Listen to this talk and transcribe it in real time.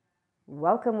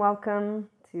Welcome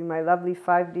to my lovely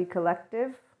 5D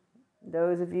collective.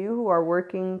 Those of you who are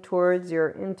working towards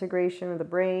your integration of the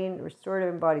brain,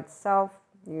 restorative embodied self,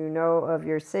 you know of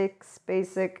your 6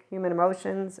 basic human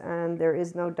emotions, and there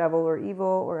is no devil or evil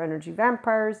or energy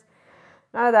vampires.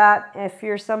 None of that. If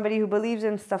you're somebody who believes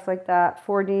in stuff like that,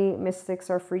 4D mystics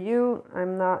are for you.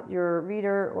 I'm not your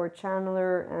reader or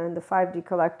channeler, and the 5D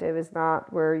collective is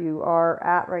not where you are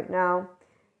at right now.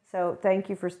 So thank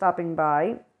you for stopping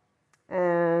by.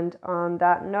 And on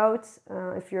that note,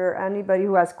 if you're anybody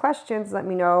who has questions, let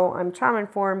me know. I'm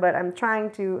trauma-informed, but I'm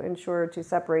trying to ensure to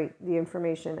separate the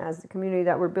information as the community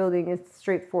that we're building is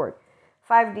straightforward.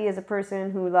 5D is a person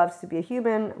who loves to be a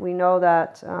human. We know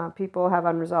that people have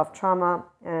unresolved trauma,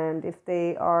 and if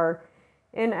they are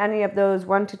in any of those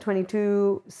 1 to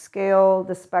 22 scale,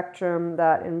 the spectrum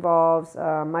that involves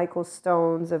Michael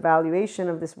Stone's evaluation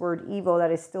of this word evil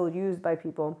that is still used by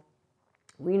people,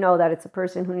 we know that it's a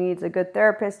person who needs a good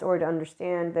therapist or to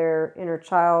understand their inner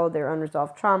child, their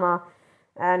unresolved trauma,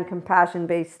 and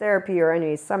compassion-based therapy, or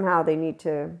anyways, somehow they need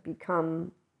to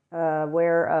become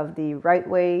aware of the right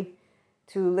way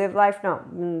to live life. No,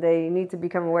 they need to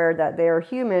become aware that they are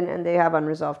human and they have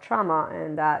unresolved trauma,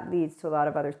 and that leads to a lot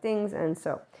of other things. And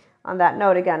so on that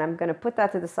note, again, I'm going to put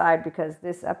that to the side because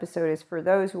this episode is for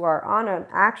those who are on an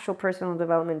actual personal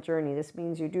development journey. This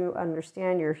means you do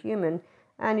understand you're human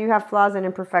and you have flaws and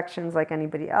imperfections like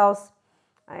anybody else.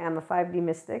 I am a 5D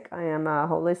mystic. I am a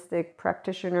holistic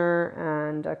practitioner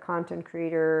and a content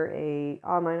creator, a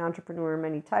online entrepreneur,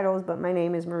 many titles, but my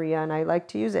name is Maria and I like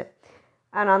to use it.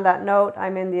 And on that note,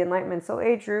 I'm in the Enlightenment Soul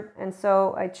Age group, and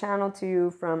so I channel to you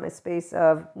from a space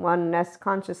of oneness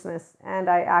consciousness, and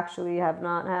I actually have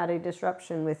not had a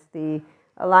disruption with the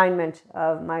alignment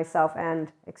of myself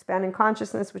and expanding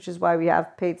consciousness, which is why we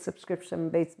have paid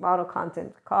subscription-based model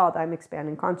content called I'm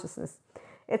Expanding Consciousness.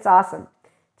 It's awesome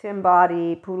to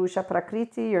embody Purusha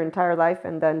Prakriti your entire life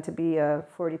and then to be a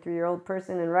 43-year-old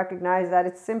person and recognize that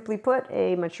it's simply put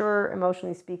a mature,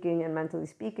 emotionally speaking and mentally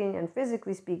speaking and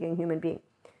physically speaking human being.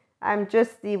 I'm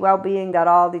just the well-being that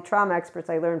all the trauma experts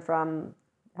I learned from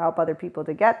help other people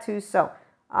to get to. So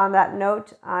on that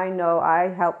note, I know I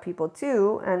help people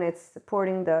too, and it's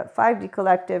supporting the 5D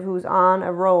collective who's on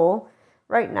a roll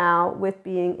right now with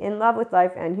being in love with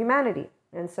life and humanity.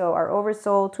 And so our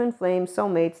oversoul, twin flames,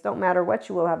 soulmates, don't matter what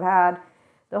you will have had,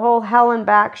 the whole hell and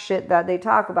back shit that they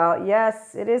talk about,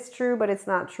 yes, it is true, but it's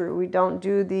not true. We don't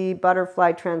do the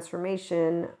butterfly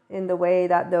transformation in the way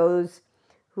that those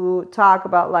who talk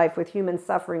about life with human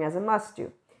suffering as a must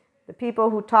do. The people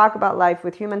who talk about life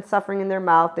with human suffering in their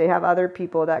mouth, they have other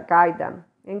people that guide them,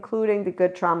 including the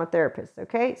good trauma therapist,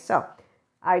 okay? So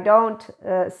I don't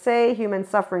say human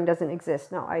suffering doesn't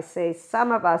exist. No, I say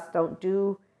some of us don't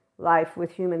do life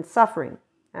with human suffering,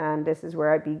 and this is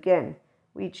where I begin.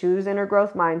 We choose inner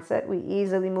growth mindset. We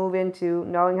easily move into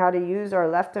knowing how to use our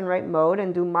left and right mode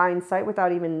and do mindsight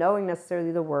without even knowing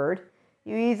necessarily the word.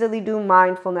 You easily do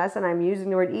mindfulness, and I'm using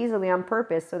the word easily on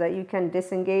purpose so that you can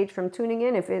disengage from tuning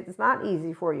in if it's not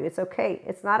easy for you. It's okay.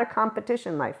 It's not a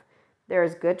competition life.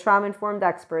 There's good trauma-informed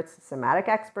experts, somatic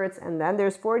experts, and then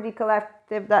there's 4D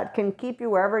collective that can keep you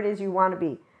wherever it is you want to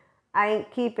be. I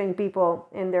ain't keeping people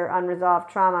in their unresolved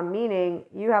trauma, meaning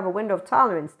you have a window of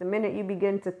tolerance. The minute you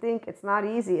begin to think it's not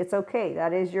easy, it's okay.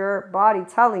 That is your body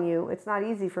telling you it's not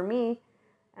easy for me,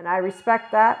 and I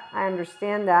respect that. I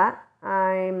understand that.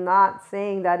 I'm not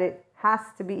saying that it has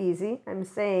to be easy. I'm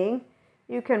saying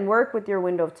you can work with your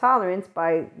window of tolerance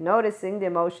by noticing the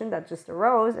emotion that just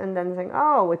arose and then saying,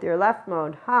 oh, with your left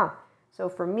mode, so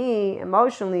for me,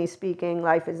 emotionally speaking,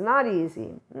 life is not easy.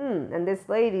 And this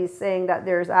lady is saying that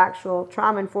there's actual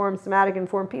trauma-informed,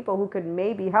 somatic-informed people who could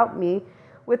maybe help me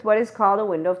with what is called a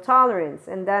window of tolerance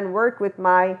and then work with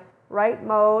my right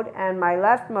mode and my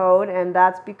left mode, and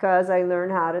that's because I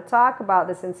learned how to talk about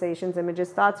the sensations,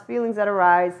 images, thoughts, feelings that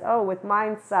arise, with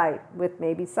mindsight, with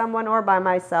maybe someone or by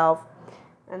myself.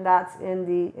 And that's in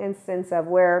the instance of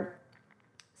where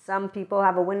some people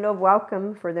have a window of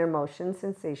welcome for their emotions,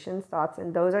 sensations, thoughts,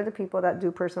 and those are the people that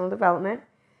do personal development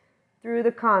through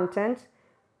the content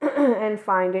and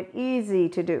find it easy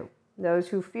to do. Those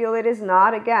who feel it is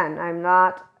not, again, I'm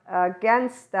not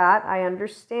against that. I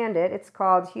understand it. It's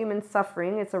called human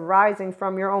suffering. It's arising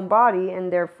from your own body,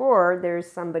 and therefore there's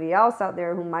somebody else out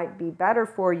there who might be better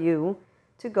for you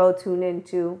to go tune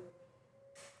into.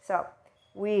 So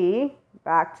we,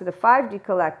 back to the 5D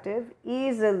collective,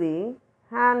 easily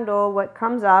handle what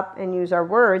comes up and use our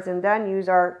words and then use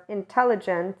our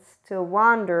intelligence to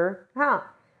wander.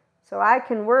 So I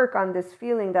can work on this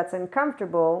feeling that's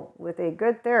uncomfortable with a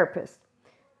good therapist.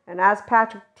 And as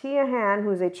Patrick Tiahan,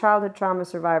 who's a childhood trauma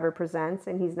survivor, presents,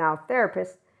 and he's now a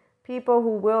therapist, people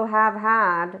who will have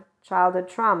had childhood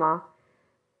trauma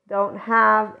don't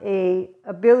have a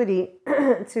ability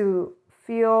to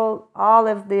feel all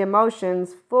of the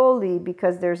emotions fully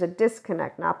because there's a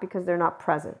disconnect, not because they're not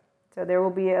present. So there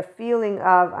will be a feeling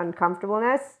of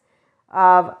uncomfortableness,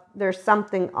 of there's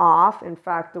something off. In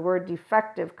fact, the word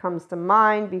defective comes to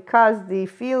mind because the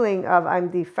feeling of I'm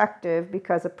defective,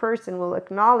 because a person will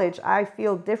acknowledge I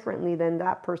feel differently than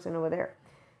that person over there.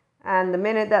 And the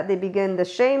minute that they begin the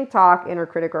shame talk, inner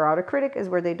critic or outer critic, is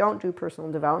where they don't do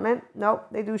personal development. Nope,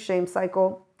 they do shame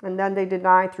cycle. And then they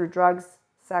deny through drugs,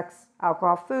 sex,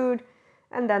 alcohol, food.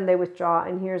 And then they withdraw.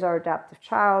 And here's our adaptive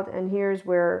child. And here's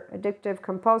where addictive,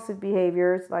 compulsive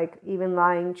behaviors like even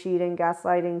lying, cheating,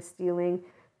 gaslighting, stealing,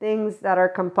 things that are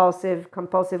compulsive,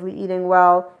 compulsively eating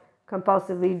well,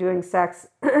 compulsively doing sex,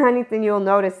 anything you'll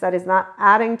notice that is not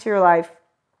adding to your life,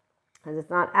 and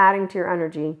it's not adding to your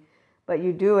energy, but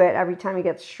you do it every time you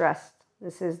get stressed.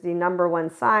 This is the number one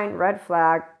sign, red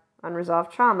flag,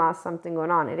 unresolved trauma, something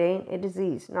going on. It ain't a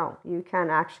disease. No, you can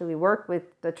actually work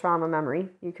with the trauma memory.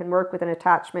 You can work with an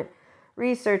attachment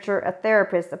researcher, a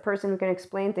therapist, a person who can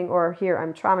explain things, or here,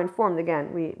 I'm trauma informed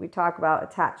again. We talk about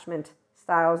attachment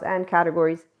styles and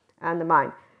categories and the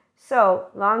mind. So,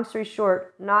 long story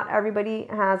short, not everybody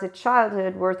has a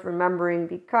childhood worth remembering,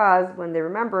 because when they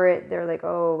remember it, they're like,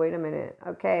 oh, wait a minute.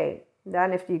 Okay.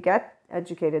 Then if you get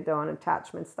educated, though, on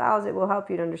attachment styles, it will help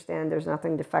you to understand there's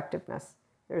nothing defectiveness.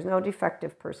 There's no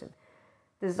defective person.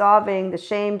 Dissolving the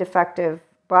shame defective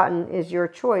button is your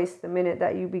choice the minute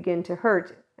that you begin to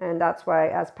hurt. And that's why,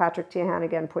 as Patrick Teahan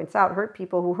again points out, hurt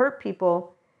people who hurt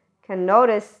people can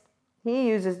notice. He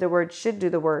uses the word should do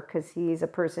the work because he's a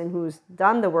person who's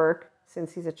done the work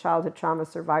since he's a childhood trauma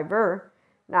survivor,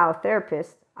 now a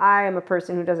therapist. I am a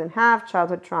person who doesn't have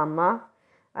childhood trauma.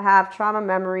 I have trauma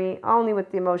memory only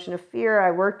with the emotion of fear.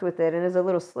 I worked with it and it's a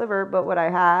little sliver, but what I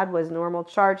had was normal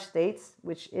charge states,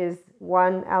 which is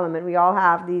one element. We all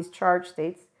have these charge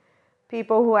states.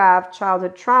 People who have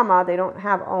childhood trauma, they don't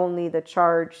have only the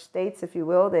charge states, if you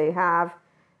will. They have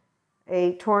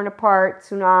a torn apart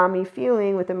tsunami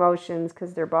feeling with emotions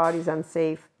because their body's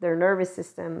unsafe. Their nervous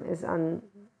system is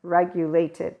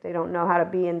unregulated. They don't know how to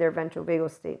be in their ventral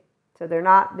vagal state. So they're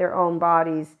not their own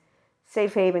body's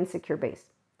safe haven, secure base.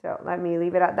 So let me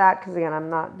leave it at that because, again, I'm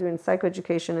not doing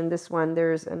psychoeducation in this one.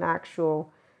 There's an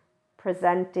actual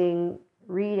presenting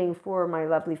reading for my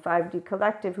lovely 5D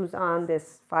collective who's on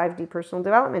this 5D personal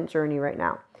development journey right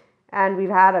now. And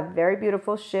we've had a very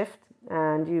beautiful shift,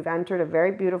 and you've entered a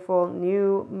very beautiful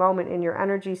new moment in your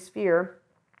energy sphere.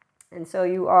 And so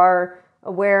you are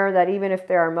aware that even if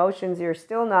there are emotions you're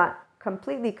still not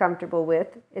completely comfortable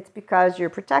with, it's because you're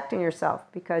protecting yourself,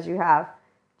 because you have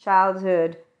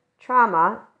childhood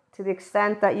trauma to the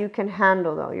extent that you can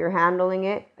handle, though. You're handling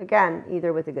it, again,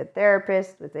 either with a good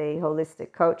therapist, with a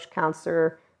holistic coach,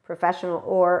 counselor, professional,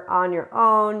 or on your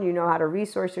own. You know how to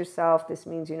resource yourself. This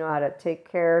means you know how to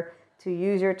take care, to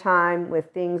use your time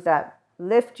with things that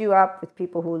lift you up, with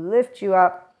people who lift you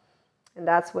up. And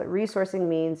that's what resourcing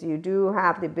means. You do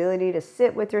have the ability to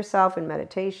sit with yourself in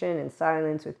meditation, in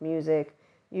silence, with music.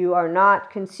 You are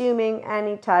not consuming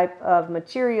any type of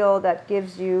material that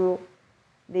gives you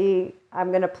I'm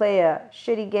going to play a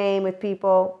shitty game with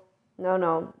people.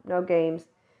 No games.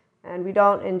 And we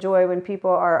don't enjoy when people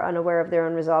are unaware of their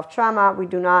unresolved trauma. We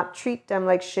do not treat them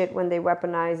like shit when they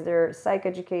weaponize their psych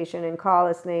education and call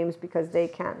us names because they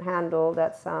can't handle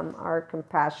that some are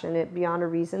compassionate beyond a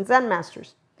reason Zen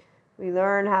masters. We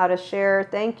learn how to share.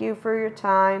 Thank you for your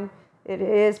time. It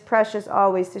is precious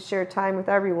always to share time with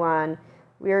everyone.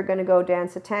 We are going to go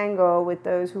dance a tango with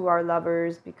those who are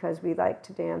lovers because we like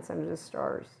to dance under the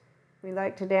stars. We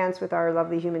like to dance with our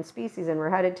lovely human species, and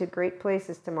we're headed to great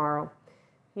places tomorrow.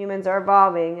 Humans are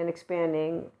evolving and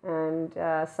expanding, and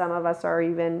some of us are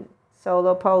even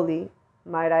solo poly,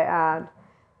 might I add.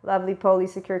 Lovely poly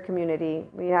secure community.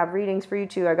 We have readings for you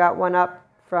too. I got one up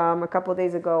from a couple of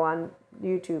days ago on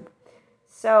YouTube.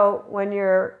 So when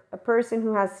you're a person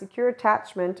who has secure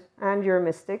attachment and you're a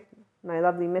mystic, my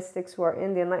lovely mystics who are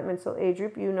in the Enlightenment Soul Age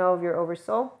group, you know of your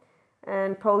oversoul.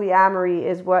 And polyamory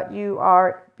is what you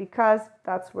are, because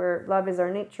that's where love is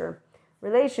our nature.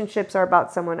 Relationships are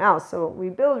about someone else. So we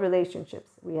build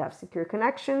relationships. We have secure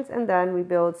connections, and then we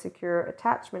build secure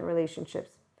attachment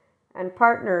relationships. And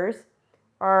partners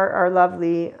are our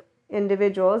lovely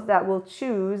individuals that will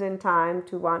choose in time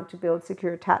to want to build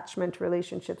secure attachment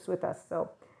relationships with us. So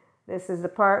this is the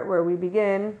part where we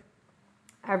begin.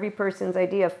 Every person's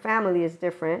idea of family is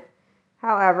different.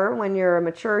 However, when you're a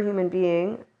mature human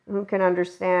being who can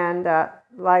understand that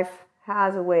life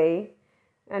has a way,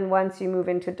 and once you move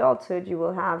into adulthood, you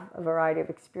will have a variety of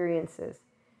experiences.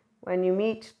 When you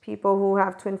meet people who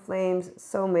have twin flames,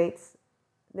 soulmates,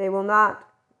 they will not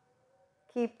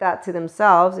keep that to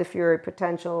themselves if you're a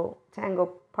potential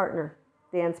tango partner,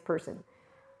 dance person.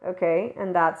 Okay,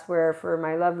 and that's where, for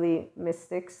my lovely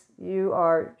mystics, you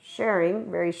are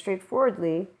sharing very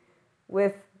straightforwardly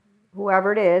with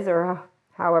whoever it is, or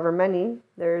however many.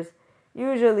 There's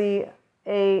usually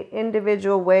a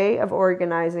individual way of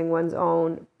organizing one's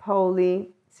own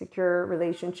secure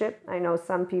relationship. I know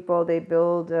some people, they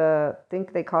build, I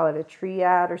think they call it a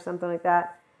triad or something like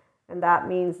that. And that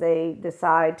means they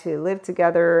decide to live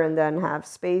together and then have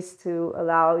space to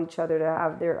allow each other to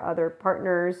have their other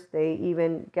partners. They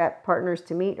even get partners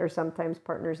to meet, or sometimes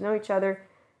partners know each other.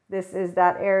 This is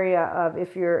that area of,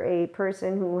 if you're a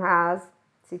person who has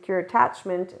secure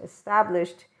attachment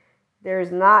established,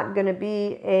 there's not going to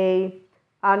be a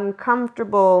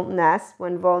uncomfortableness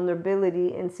when vulnerability,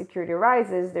 insecurity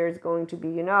arises. There's going to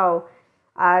be,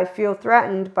 I feel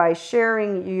threatened by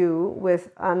sharing you with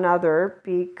another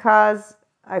because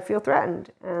I feel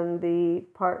threatened. And the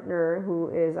partner who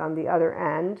is on the other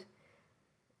end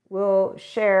will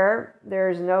share.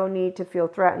 There's no need to feel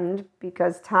threatened,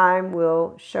 because time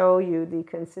will show you the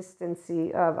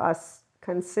consistency of us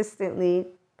consistently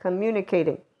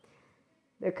communicating.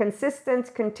 The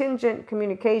consistent contingent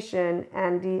communication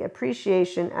and the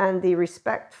appreciation and the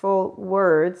respectful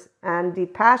words and the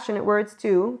passionate words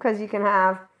too, because you can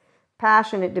have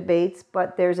passionate debates,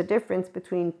 but there's a difference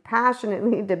between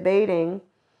passionately debating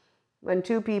when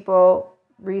two people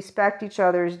respect each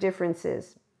other's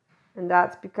differences. And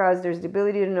that's because there's the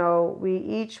ability to know we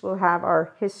each will have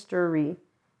our history,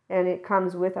 and it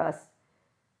comes with us.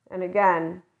 And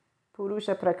again,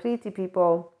 Purusha Prakriti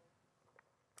people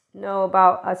know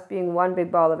about us being one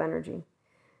big ball of energy.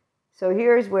 So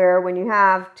here's where, when you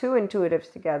have two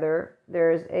intuitives together,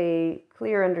 there's a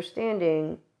clear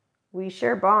understanding we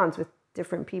share bonds with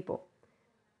different people.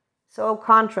 Soul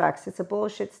contracts, it's a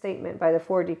bullshit statement by the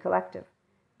 4D collective.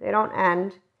 They don't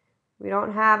end. We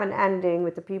don't have an ending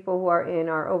with the people who are in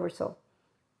our oversoul.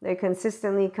 They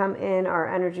consistently come in our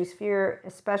energy sphere,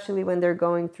 especially when they're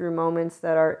going through moments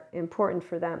that are important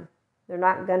for them. They're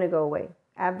not going to go away,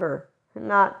 ever.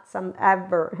 Not some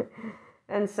ever.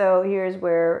 And so here's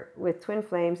where, with twin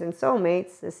flames and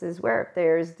soulmates, this is where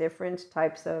there's different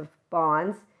types of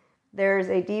bonds. There's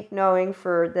a deep knowing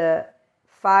for the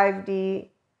 5D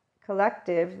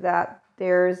collective that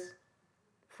there's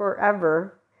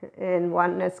forever in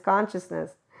oneness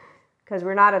consciousness, because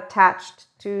we're not attached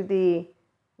to the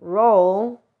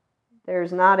role.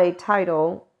 There's not a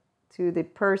title to the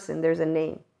person. There's a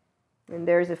name and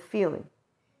there's a feeling.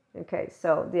 Okay,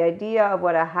 so the idea of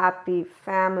what a happy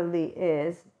family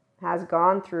has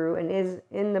gone through and is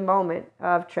in the moment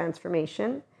of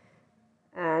transformation.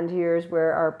 And here's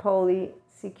where our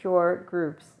secure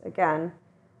groups, again,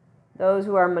 those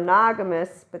who are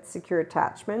monogamous but secure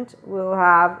attachment, will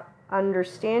have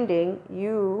understanding.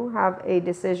 You have a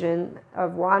decision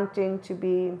of wanting to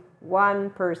be one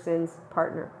person's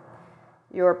partner.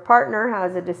 Your partner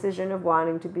has a decision of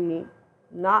wanting to be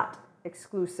not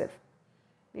exclusive,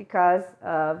 because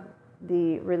of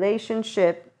the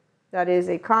relationship that is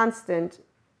a constant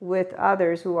with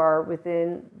others who are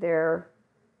within their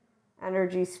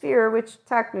energy sphere, which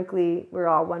technically we're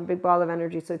all one big ball of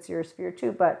energy, so it's your sphere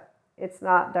too, but it's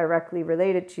not directly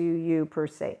related to you per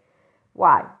se.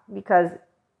 Why? Because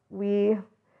we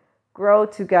grow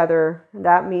together.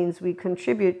 That means we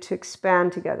contribute to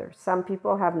expand together. Some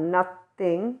people have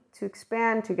nothing to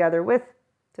expand together with,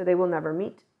 so they will never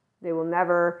meet. They will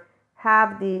never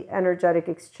have the energetic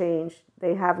exchange.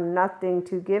 They have nothing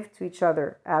to give to each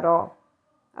other at all.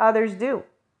 Others do.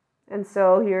 And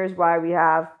so here's why we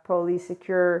have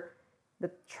polysecure.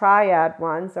 The triad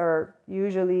ones are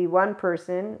usually one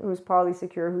person who's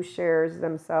polysecure, who shares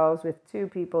themselves with two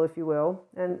people, if you will.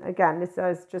 And again, this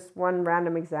is just one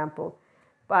random example.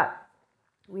 But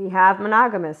we have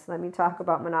monogamous. Let me talk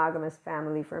about monogamous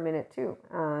family for a minute too.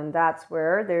 And that's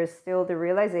where there's still the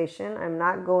realization, I'm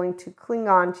not going to cling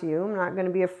on to you. I'm not going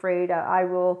to be afraid. I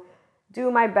will do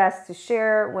my best to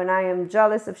share when I am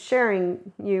jealous of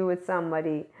sharing you with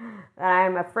somebody.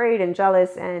 I'm afraid and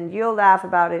jealous, and you'll laugh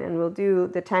about it, and we'll do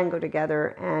the tango together,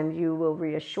 and you will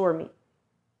reassure me.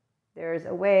 There's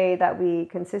a way that we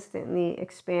consistently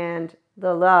expand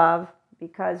the love,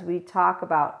 because we talk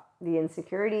about the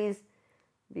insecurities,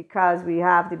 because we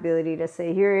have the ability to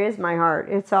say, here is my heart.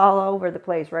 It's all over the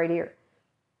place right here.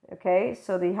 Okay,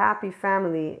 so the happy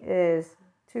family is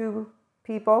two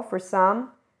people for some.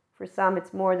 For some,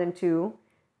 it's more than two.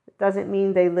 It doesn't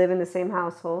mean they live in the same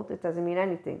household. It doesn't mean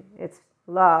anything. It's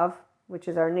love, which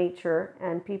is our nature,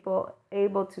 and people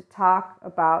able to talk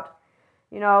about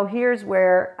Here's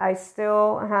where I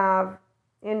still have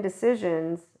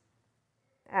indecisions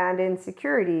and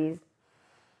insecurities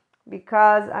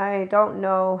because I don't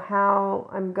know how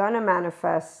I'm going to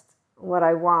manifest what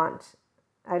I want.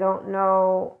 I don't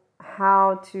know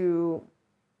how to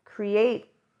create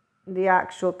the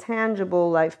actual tangible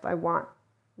life I want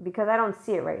because I don't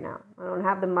see it right now. I don't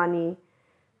have the money.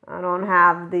 I don't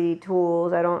have the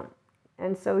tools.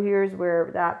 And so here's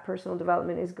where that personal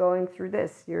development is going through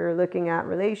this. You're looking at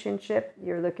relationship.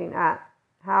 You're looking at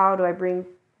how do I bring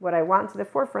what I want to the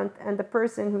forefront, and the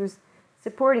person who's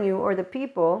supporting you or the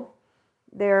people,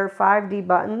 they're 5D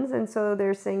buttons. And so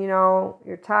they're saying,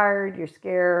 you're tired, you're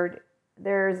scared.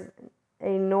 There's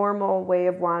a normal way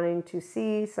of wanting to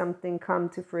see something come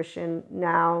to fruition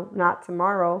now, not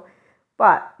tomorrow,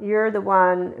 but you're the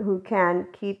one who can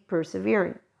keep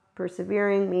persevering.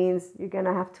 Persevering means you're going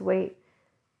to have to wait.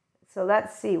 So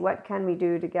let's see, what can we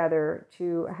do together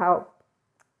to help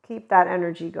keep that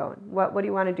energy going? What do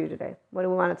you want to do today? What do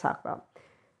we want to talk about?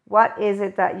 What is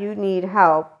it that you need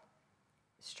help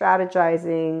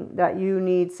strategizing, that you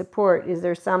need support? Is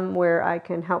there somewhere I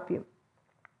can help you?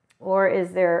 Or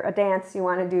is there a dance you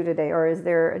want to do today? Or is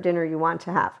there a dinner you want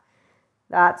to have?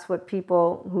 That's what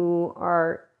people who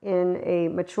are in a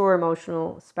mature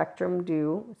emotional spectrum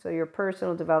do. So your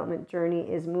personal development journey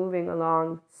is moving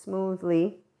along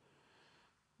smoothly.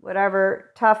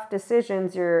 Whatever tough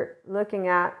decisions you're looking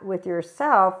at with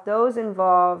yourself, those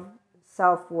involve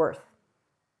self-worth.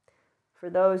 For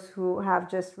those who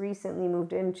have just recently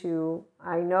moved into,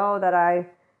 I know that I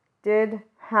did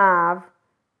have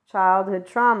childhood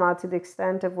trauma to the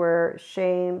extent of where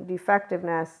shame,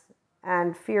 defectiveness,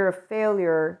 and fear of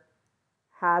failure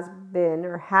has been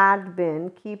or had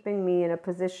been keeping me in a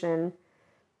position.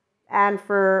 And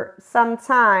for some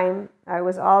time, I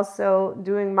was also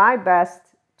doing my best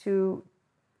to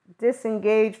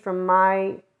disengage from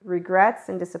my regrets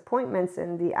and disappointments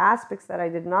and the aspects that I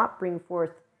did not bring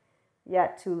forth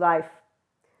yet to life,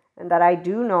 and that I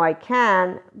do know I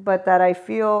can, but that I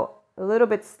feel a little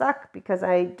bit stuck because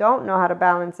I don't know how to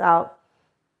balance out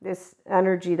this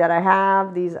energy that I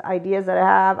have, these ideas that I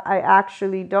have. I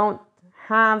actually don't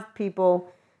have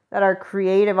people that are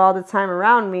creative all the time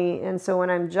around me, and so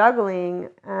when I'm juggling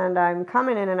and I'm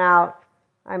coming in and out,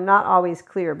 I'm not always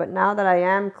clear. But now that I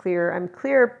am clear, I'm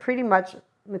clear pretty much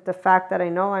with the fact that I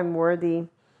know I'm worthy.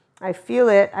 I feel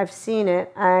it. I've seen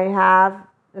it. I have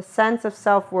a sense of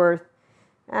self-worth.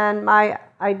 And my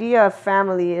idea of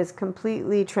family is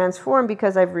completely transformed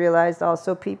because I've realized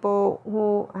also people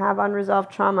who have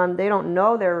unresolved trauma, they don't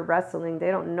know they're wrestling.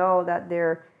 They don't know that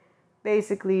they're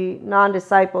basically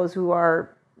non-disciples who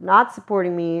are not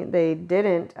supporting me. They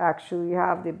didn't actually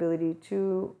have the ability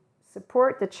to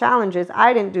support the challenges.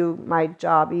 I didn't do my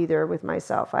job either with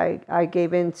myself. I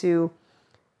gave into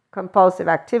compulsive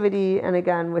activity, and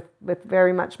again with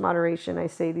very much moderation I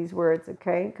say these words,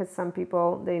 okay, because some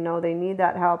people, they know they need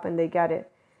that help and they get it.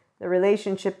 The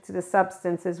relationship to the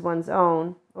substance is one's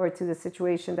own, or to the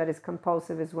situation that is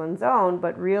compulsive is one's own,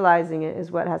 but realizing it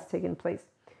is what has taken place.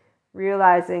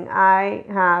 Realizing I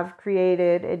have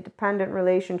created a dependent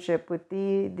relationship with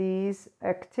these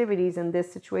activities in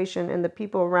this situation, and the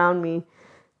people around me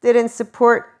didn't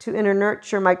support to inner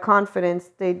nurture my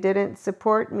confidence. They didn't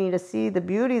support me to see the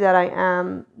beauty that I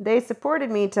am. They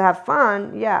supported me to have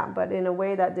fun, yeah, but in a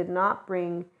way that did not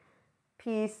bring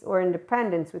peace or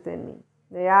independence within me.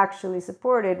 They actually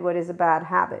supported what is a bad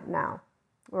habit now,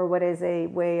 or what is a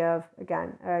way of,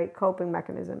 again, a coping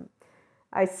mechanism.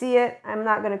 I see it. I'm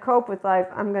not going to cope with life.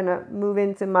 I'm going to move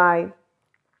into my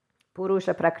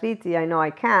Purusha Prakriti. I know I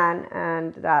can,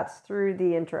 and that's through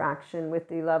the interaction with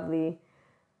the lovely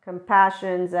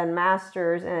compassions and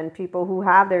masters and people who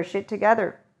have their shit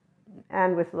together,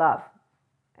 and with love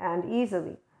and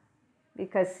easily.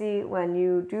 Because see, when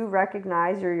you do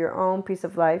recognize you're your own piece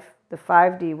of life, the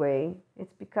 5D way,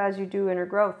 it's because you do inner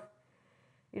growth.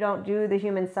 You don't do the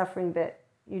human suffering bit.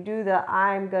 You do the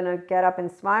I'm gonna get up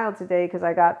and smile today because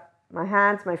I got my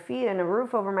hands, my feet, and a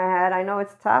roof over my head. I know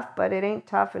it's tough, but it ain't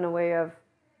tough in a way of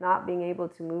not being able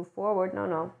to move forward.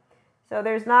 No. So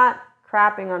there's not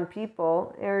crapping on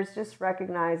people. There's just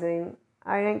recognizing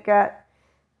I didn't get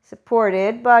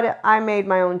supported, but I made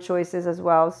my own choices as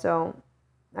well. So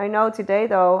I know today,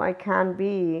 though, I can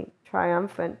be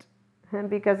triumphant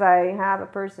because I have a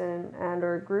person and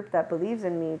or a group that believes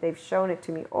in me. They've shown it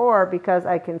to me. Or because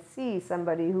I can see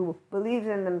somebody who believes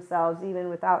in themselves even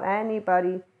without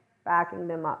anybody backing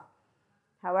them up.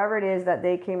 However it is that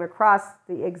they came across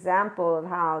the example of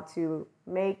how to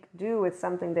make do with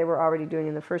something they were already doing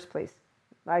in the first place.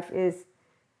 Life is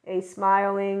a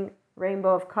smiling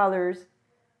rainbow of colors,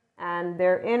 And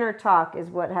their inner talk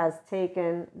is what has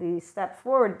taken the step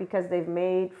forward, because they've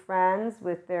made friends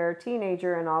with their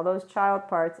teenager and all those child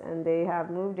parts, and they have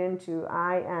moved into,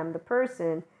 I am the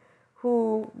person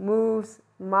who moves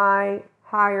my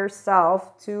higher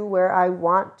self to where I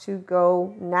want to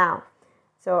go now.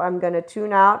 So I'm going to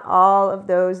tune out all of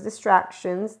those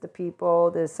distractions, the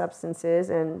people, the substances,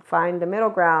 and find the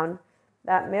middle ground.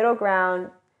 That middle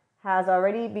ground has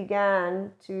already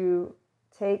began to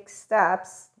take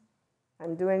steps.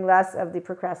 I'm doing less of the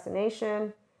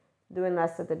procrastination, doing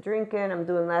less of the drinking. I'm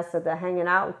doing less of the hanging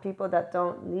out with people that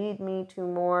don't lead me to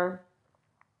more.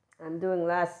 I'm doing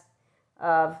less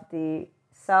of the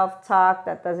self-talk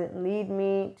that doesn't lead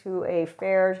me to a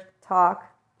fair talk.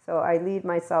 So I lead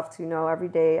myself to know every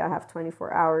day I have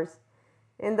 24 hours.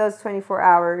 In those 24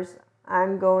 hours,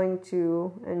 I'm going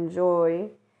to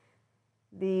enjoy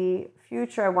the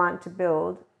future I want to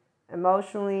build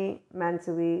emotionally,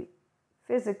 mentally,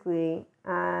 physically,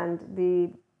 and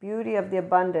the beauty of the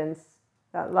abundance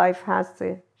that life has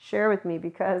to share with me,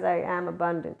 because I am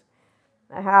abundant.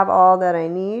 I have all that I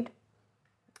need.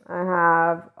 I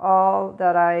have all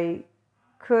that I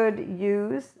could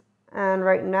use, and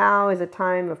right now is a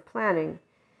time of planning.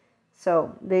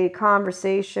 So the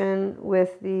conversation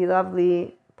with the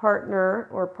lovely partner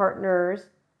or partners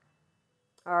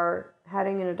are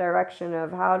heading in a direction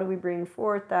of how do we bring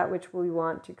forth that which we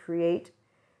want to create.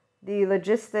 The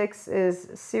logistics is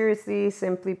seriously,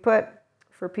 simply put,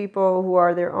 for people who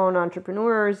are their own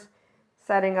entrepreneurs,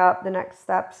 setting up the next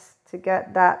steps to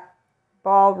get that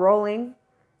ball rolling.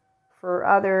 For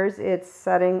others, it's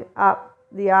setting up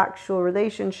the actual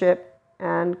relationship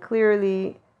and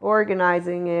clearly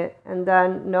organizing it, and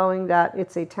then knowing that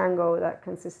it's a tango that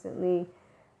consistently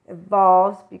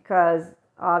evolves, because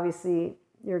obviously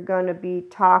you're going to be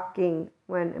talking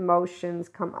when emotions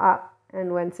come up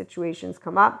and when situations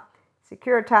come up.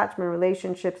 Secure attachment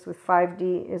relationships with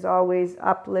 5D is always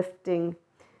uplifting.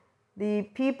 The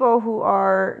people who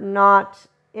are not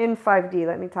in 5D,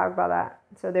 let me talk about that.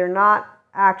 So they're not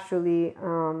actually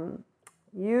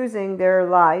using their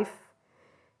life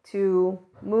to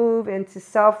move into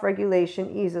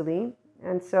self-regulation easily.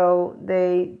 And so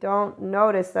they don't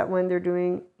notice that when they're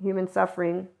doing human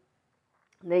suffering,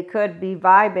 they could be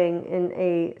vibing in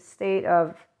a state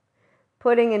of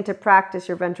putting into practice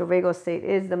your ventral vagal state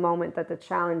is the moment that the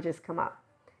challenges come up.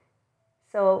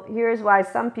 So here's why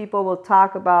some people will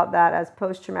talk about that as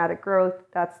post-traumatic growth.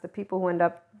 That's the people who end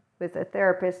up with a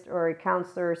therapist or a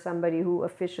counselor or somebody who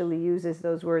officially uses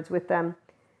those words with them.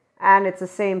 And it's the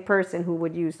same person who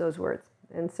would use those words.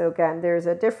 And so again, there's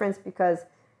a difference, because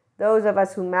those of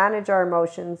us who manage our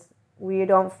emotions, we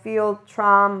don't feel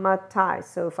traumatized.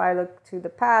 So if I look to the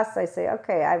past, I say,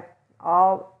 okay, I've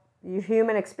all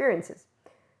human experiences.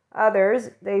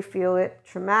 Others, they feel it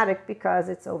traumatic because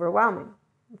it's overwhelming.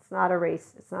 It's not a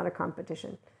race. It's not a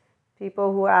competition.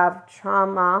 People who have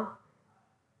trauma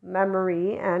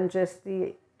memory and just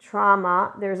the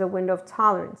trauma, there's a window of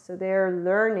tolerance. So they're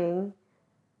learning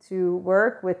to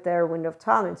work with their window of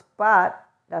tolerance. But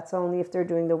that's only if they're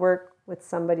doing the work with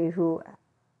somebody who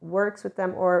works with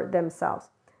them or themselves,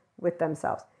 with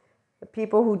themselves. The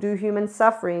people who do human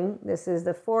suffering, this is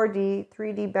the 4D,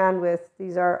 3D bandwidth.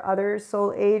 These are other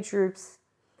soul age groups.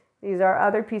 These are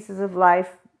other pieces of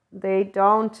life. They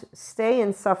don't stay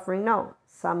in suffering. No,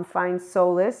 some find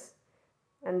solace,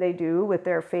 and they do with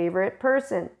their favorite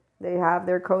person. They have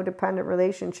their codependent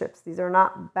relationships. These are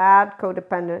not bad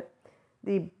codependent.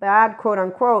 The bad, quote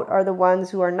unquote, are the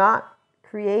ones who are not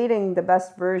creating the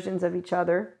best versions of each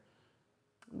other,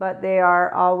 but they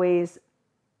are always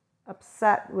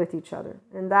upset with each other.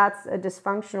 And that's a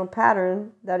dysfunctional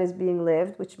pattern that is being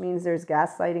lived, which means there's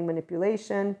gaslighting,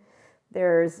 manipulation,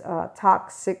 there's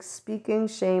toxic speaking,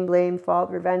 shame, blame, fault,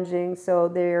 revenging. So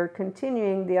they're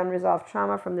continuing the unresolved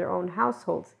trauma from their own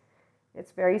households.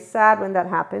 It's very sad when that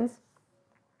happens,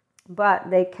 but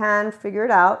they can figure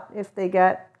it out if they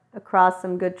get across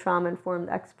some good trauma-informed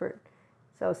expert.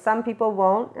 So some people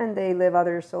won't, and they live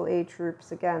other soul age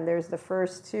groups. Again, there's the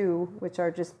first two, which are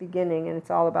just beginning, and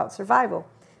it's all about survival.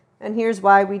 And here's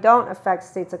why we don't affect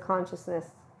states of consciousness,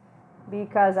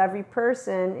 because every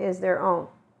person is their own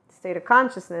state of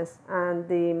consciousness, and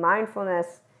the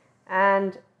mindfulness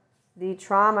and the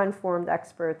trauma-informed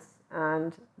experts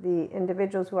and the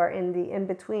individuals who are in the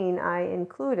in-between, I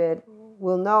included,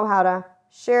 will know how to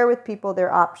share with people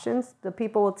their options. The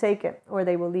people will take it or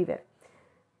they will leave it.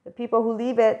 The people who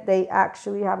leave it, they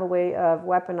actually have a way of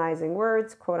weaponizing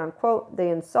words, quote unquote.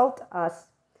 They insult us.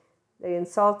 They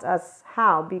insult us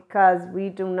how? Because we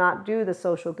do not do the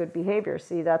social good behavior.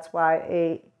 See, that's why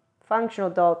a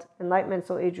functional adult, enlightenment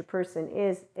soul age person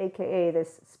is, aka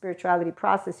this spirituality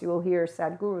process you will hear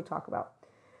Sadhguru talk about.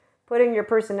 Putting your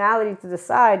personality to the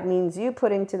side means you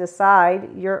putting to the side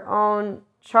your own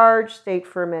charge state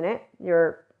for a minute,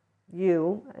 your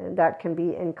you, and that can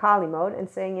be in Kali mode, and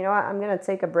saying, you know what, I'm going to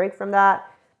take a break from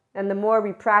that. And the more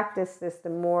we practice this, the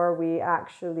more we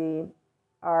actually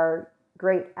are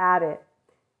great at it.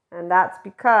 And that's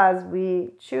because we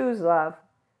choose love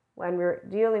when we're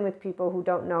dealing with people who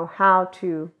don't know how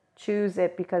to choose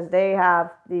it because they have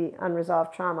the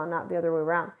unresolved trauma, not the other way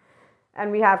around.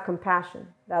 And we have compassion.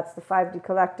 That's the 5D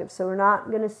collective. So we're not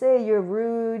going to say you're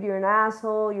rude, you're an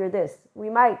asshole, you're this. We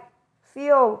might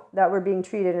feel that we're being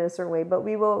treated in a certain way, but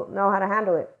we will know how to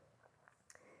handle it.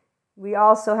 We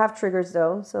also have triggers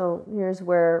though. So here's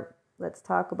where, let's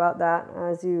talk about that.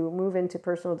 As you move into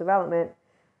personal development,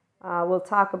 we'll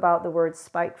talk about the word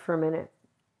spite for a minute.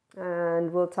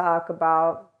 And we'll talk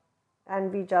about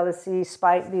envy, jealousy,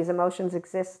 spite. These emotions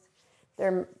exist.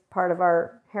 They're part of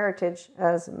our heritage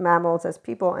as mammals, as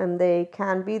people, and they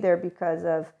can be there because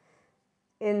of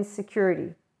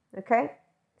insecurity. Okay?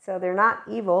 So they're not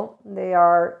evil. They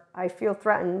are, I feel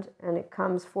threatened, and it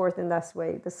comes forth in this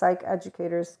way. The psych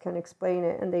educators can explain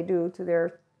it, and they do to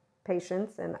their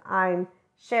patients, and I'm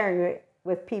sharing it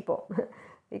with people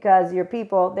because you're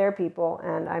people, they're people,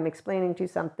 and I'm explaining to you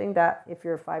something that if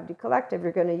you're a 5D collective,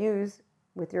 you're going to use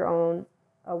with your own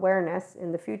awareness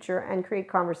in the future and create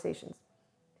conversations.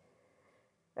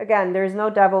 Again, there's no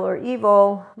devil or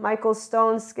evil. Michael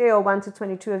Stone's scale, 1 to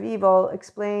 22 of evil,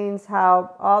 explains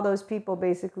how all those people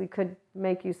basically could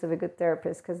make use of a good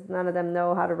therapist because none of them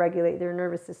know how to regulate their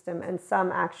nervous system. And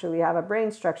some actually have a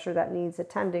brain structure that needs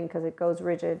attending because it goes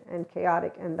rigid and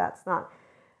chaotic. And that's not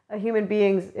a human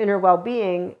being's inner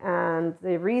well-being. And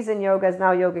the reason yoga is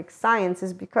now yogic science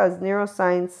is because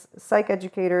neuroscience, psych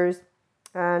educators,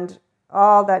 and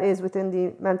all that is within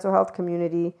the mental health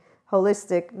community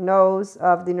holistic knows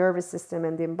of the nervous system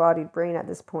and the embodied brain at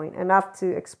this point, enough to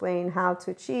explain how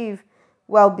to achieve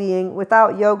well-being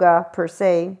without yoga per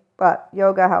se, but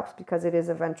yoga helps because it is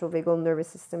a ventral vagal nervous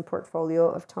system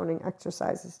portfolio of toning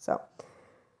exercises. So,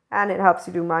 and it helps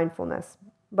you do mindfulness.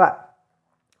 But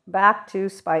back to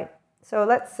spite. So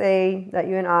let's say that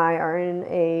you and I are in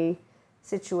a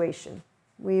situation.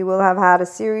 We will have had a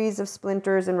series of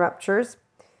splinters and ruptures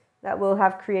that will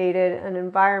have created an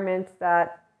environment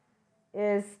that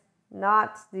is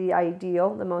not the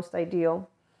ideal, the most ideal.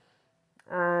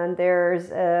 And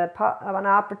there's an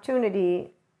opportunity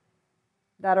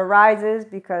that arises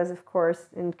because, of course,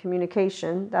 in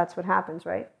communication, that's what happens,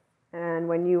 right? And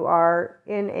when you are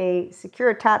in a secure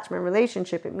attachment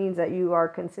relationship, it means that you are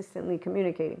consistently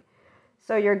communicating.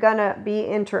 So you're going to be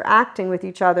interacting with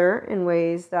each other in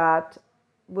ways that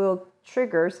will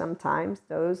trigger sometimes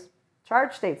those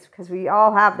charge states because we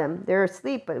all have them. They're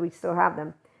asleep, but we still have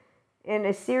them. In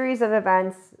a series of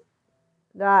events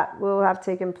that will have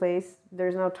taken place,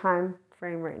 there's no time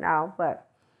frame right now, but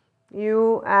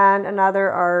you and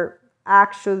another are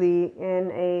actually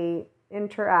in a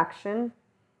interaction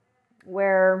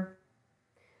where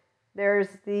there's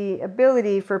the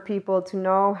ability for people to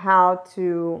know how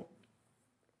to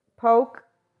poke,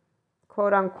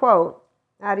 quote unquote,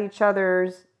 at each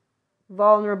other's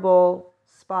vulnerable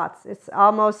spots. It's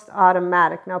almost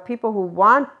automatic. Now, people who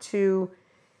want to,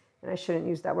 and I shouldn't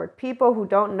use that word, people who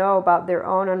don't know about their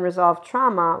own unresolved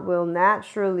trauma will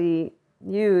naturally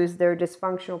use their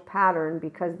dysfunctional pattern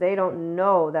because they don't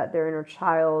know that their inner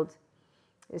child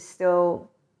is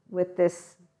still with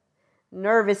this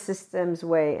nervous system's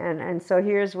way. And so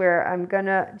here's where I'm going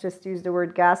to just use the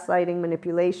word gaslighting,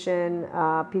 manipulation,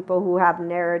 people who have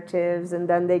narratives and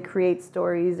then they create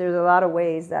stories. There's a lot of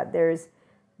ways that there's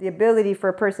the ability for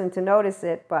a person to notice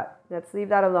it, but let's leave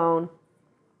that alone.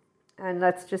 And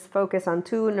let's just focus on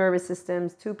two nervous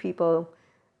systems, two people.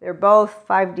 They're both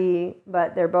 5D,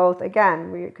 but they're both,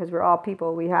 again, because we're all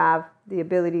people, we have the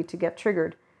ability to get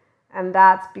triggered. And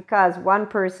that's because one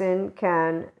person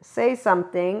can say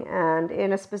something and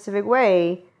in a specific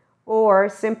way, or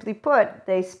simply put,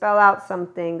 they spell out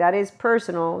something that is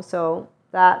personal. So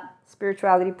that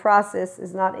spirituality process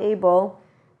is not able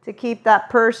to keep that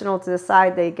personal to the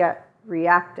side. They get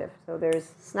reactive. So there's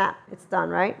snap, it's done,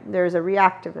 right? There's a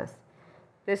reactiveness.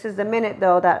 This is the minute,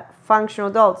 though, that functional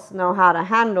adults know how to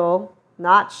handle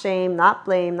not shame, not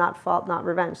blame, not fault, not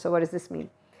revenge. So what does this mean?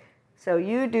 So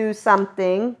you do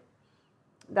something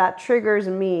that triggers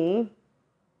me,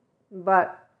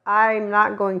 but I'm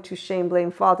not going to shame,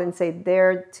 blame, fault, and say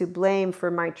they're to blame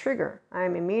for my trigger.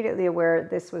 I'm immediately aware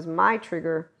this was my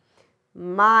trigger,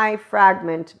 my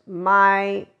fragment,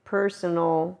 my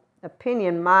personal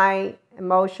opinion, my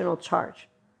emotional charge,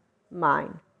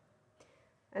 mine.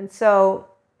 And so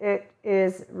it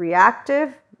is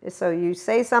reactive. So you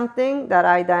say something that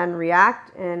I then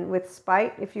react, and with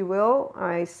spite, if you will,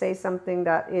 I say something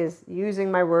that is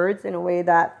using my words in a way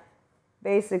that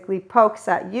basically pokes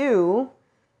at you,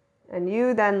 and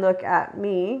you then look at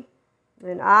me.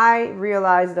 And I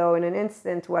realize, though, in an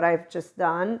instant what I've just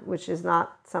done, which is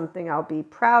not something I'll be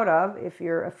proud of. If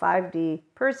you're a 5D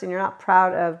person, you're not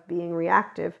proud of being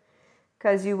reactive,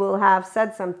 because you will have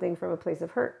said something from a place of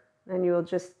hurt. And you will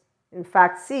just, in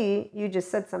fact, see you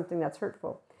just said something that's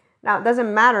hurtful. Now, it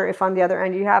doesn't matter if on the other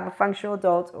end you have a functional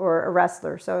adult or a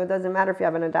wrestler. So it doesn't matter if you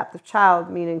have an adaptive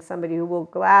child, meaning somebody who will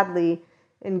gladly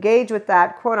engage with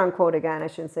that, quote unquote, again, I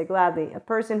shouldn't say gladly, a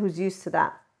person who's used to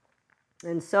that.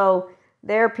 And so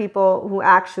there are people who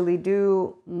actually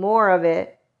do more of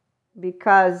it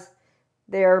because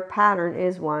their pattern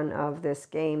is one of this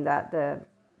game that the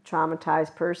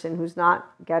traumatized person who's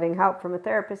not getting help from a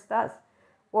therapist does,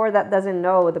 or that doesn't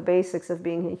know the basics of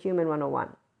being a human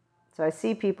 101. So I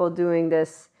see people doing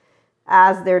this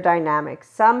as their dynamic.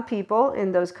 Some people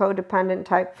in those codependent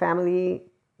type family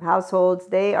households,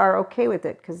 they are okay with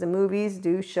it because the movies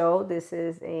do show this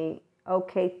is a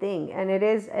okay thing, and it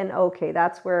is an okay.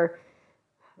 That's where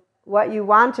what you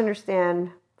want to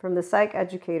understand from the psych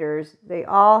educators, they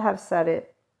all have said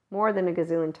it more than a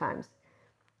gazillion times.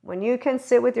 When you can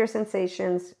sit with your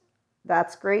sensations,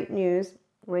 that's great news.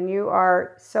 When you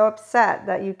are so upset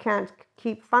that you can't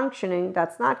keep functioning,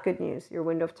 that's not good news. Your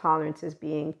window of tolerance is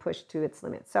being pushed to its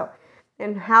limit. So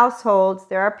in households,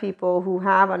 there are people who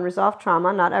have unresolved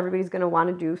trauma. Not everybody's going to want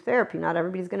to do therapy. Not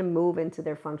everybody's going to move into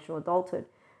their functional adulthood.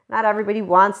 Not everybody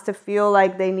wants to feel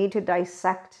like they need to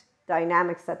dissect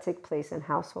dynamics that take place in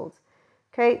households.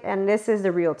 Okay, and this is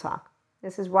the real talk.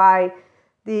 This is why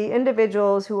the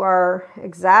individuals who are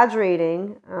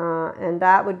exaggerating, and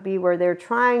that would be where they're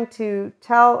trying to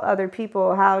tell other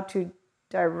people how to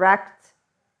direct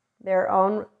their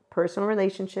own personal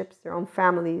relationships, their own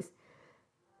families.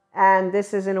 And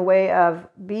this is in a way of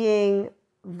being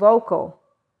vocal.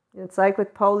 It's like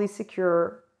with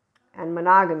polysecure and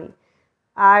monogamy.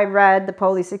 I read the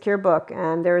polysecure book,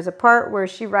 and there's a part where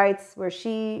she writes where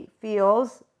she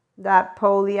feels that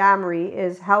polyamory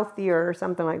is healthier or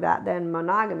something like that than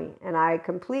monogamy. And I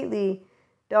completely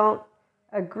don't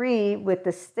agree with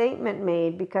the statement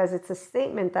made, because it's a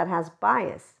statement that has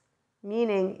bias,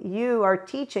 meaning you are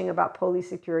teaching about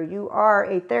polysecure. You are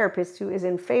a therapist who is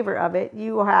in favor of it.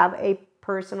 You have a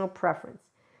personal preference.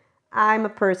 I'm a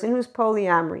person who's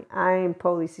polyamory. I am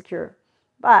polysecure.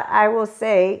 But I will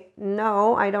say,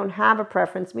 no, I don't have a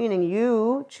preference, meaning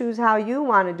you choose how you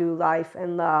want to do life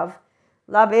and love.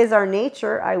 Love is our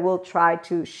nature. I will try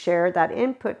to share that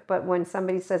input. But when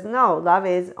somebody says, no, love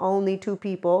is only two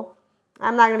people,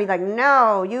 I'm not going to be like,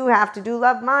 no, you have to do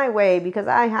love my way because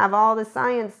I have all the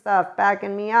science stuff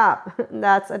backing me up.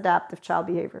 That's adaptive child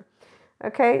behavior.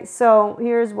 Okay, so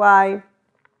here's why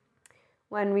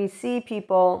when we see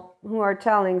people who are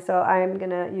telling, so I'm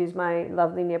going to use my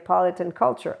lovely Neapolitan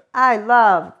culture. I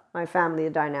love my family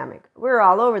dynamic. We're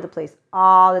all over the place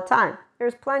all the time.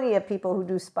 There's plenty of people who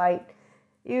do spite.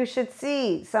 You should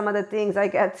see some of the things I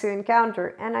get to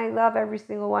encounter. And I love every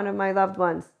single one of my loved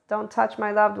ones. Don't touch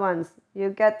my loved ones.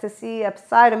 You get to see a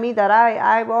side of me that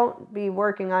I won't be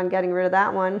working on getting rid of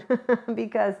that one.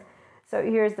 Because, so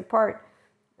here's the part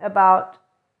about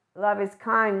love is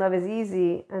kind, love is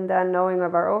easy, and then knowing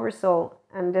of our oversoul.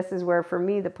 And this is where, for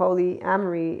me, the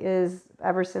polyamory is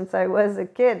ever since I was a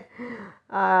kid.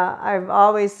 I've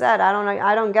always said,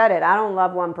 I don't get it. I don't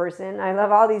love one person. I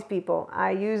love all these people.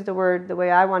 I use the word the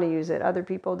way I want to use it. Other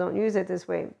people don't use it this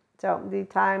way. So the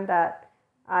time that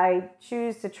I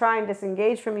choose to try and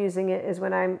disengage from using it is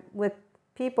when I'm with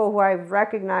people who I've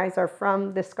recognized are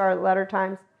from the Scarlet Letter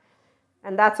times.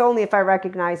 And that's only if I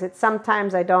recognize it.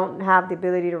 Sometimes I don't have the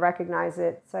ability to recognize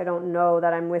it, so I don't know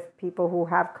that I'm with people who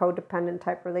have codependent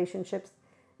type relationships.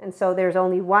 And so there's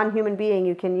only one human being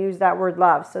you can use that word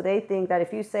love. So they think that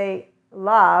if you say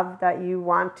love, that you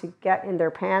want to get in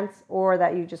their pants, or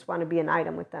that you just want to be an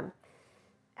item with them.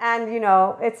 And, you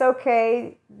know, it's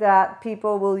okay that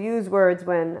people will use words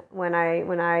when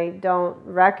I don't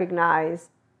recognize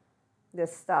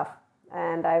this stuff.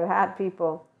 And I've had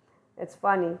people, it's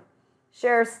funny,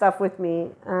 share stuff with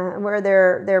me where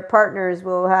their partners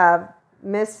will have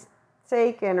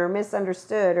mistaken or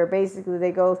misunderstood, or basically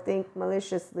they go think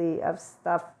maliciously of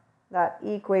stuff that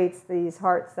equates these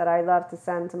hearts that I love to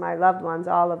send to my loved ones,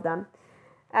 all of them.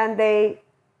 And they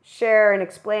share and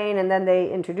explain, and then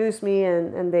they introduce me,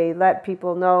 and they let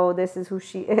people know this is who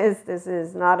she is. This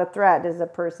is not a threat. This is a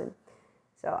person.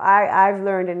 So I've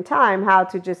learned in time how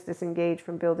to just disengage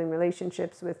from building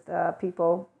relationships with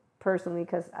people personally,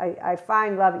 because I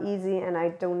find love easy, and I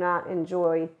do not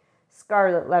enjoy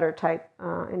scarlet letter type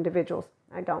individuals.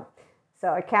 I don't.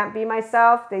 So I can't be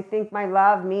myself. They think my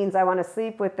love means I want to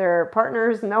sleep with their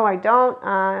partners. No, I don't.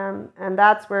 And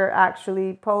that's where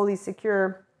actually poly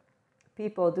secure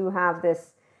people do have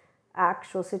this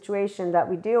actual situation that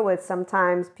we deal with.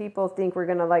 Sometimes people think we're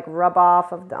going to like rub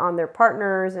off on their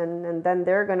partners, and then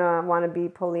they're going to want to be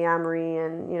polyamory.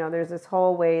 And, there's this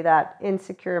whole way that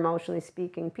insecure, emotionally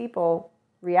speaking people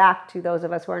react to those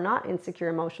of us who are not insecure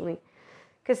emotionally.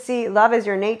 Because see, love is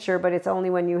your nature, but it's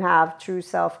only when you have true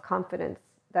self-confidence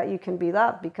that you can be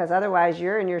loved, because otherwise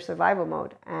you're in your survival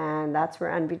mode. And that's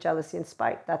where envy, jealousy, and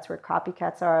spite, that's where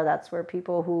copycats are. That's where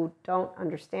people who don't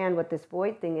understand what this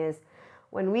void thing is.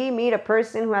 When we meet a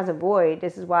person who has a void,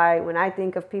 this is why when I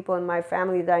think of people in my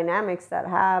family dynamics that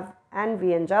have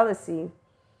envy and jealousy,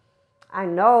 I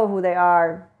know who they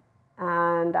are.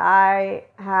 And I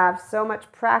have so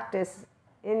much practice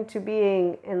into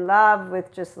being in love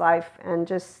with just life and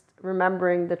just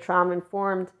remembering the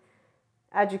trauma-informed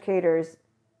educators.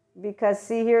 Because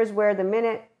see, here's where the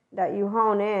minute that you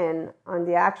hone in on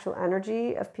the actual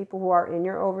energy of people who are in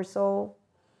your oversoul,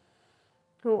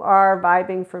 who are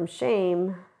vibing from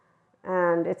shame,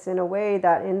 and it's in a way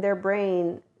that in their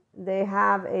brain they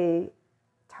have a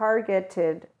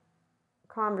targeted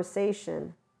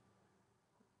conversation.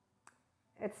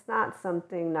 It's not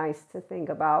something nice to think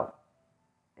about.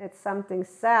 It's something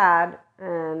sad,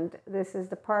 and this is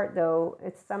the part though,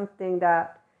 it's something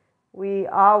that we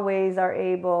always are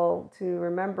able to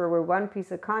remember. We're one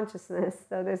piece of consciousness,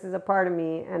 so this is a part of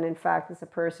me, and in fact it's a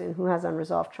person who has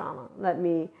unresolved trauma. Let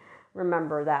me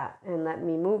remember that, and let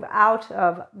me move out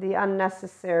of the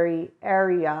unnecessary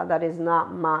area that is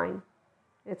not mine.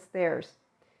 It's theirs,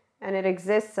 and it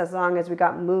exists as long as we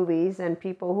got movies and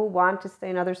people who want to stay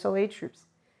in other soul age groups,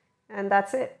 and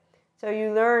that's it. So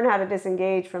you learn how to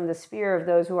disengage from the sphere of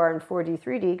those who are in 4D,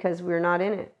 3D, because we're not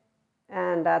in it.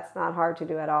 And that's not hard to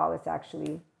do at all. It's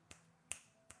actually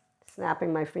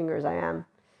snapping my fingers. I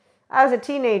was a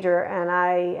teenager, and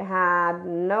I had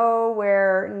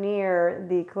nowhere near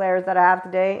the clairs that I have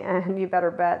today. And you better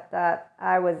bet that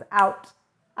I was out.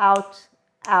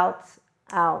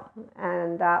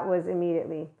 And that was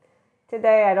immediately.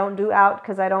 Today, I don't do out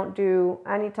because I don't do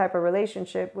any type of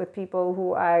relationship with people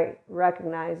who I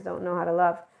recognize don't know how to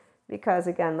love. Because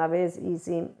again, love is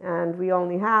easy, and we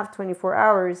only have 24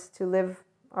 hours to live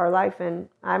our life, and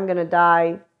I'm going to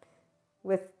die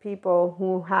with people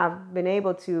who have been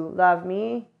able to love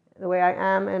me the way I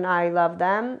am, and I love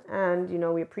them, and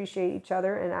we appreciate each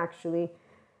other and actually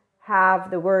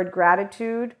have the word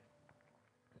gratitude.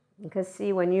 Because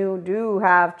see, when you do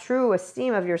have true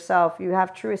esteem of yourself, you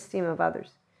have true esteem of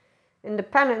others.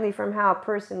 Independently from how a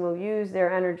person will use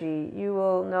their energy, you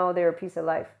will know they're a piece of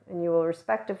life, and you will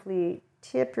respectively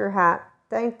tip your hat,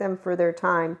 thank them for their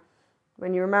time.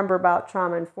 When you remember about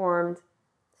trauma-informed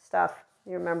stuff,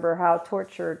 you remember how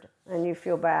tortured, and you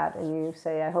feel bad, and you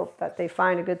say, I hope that they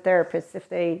find a good therapist if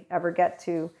they ever get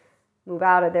to move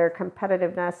out of their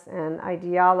competitiveness and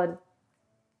ideology.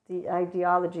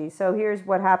 So here's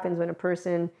what happens when a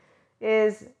person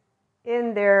is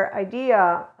in their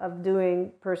idea of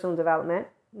doing personal development,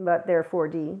 but they're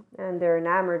 4D, and they're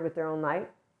enamored with their own light,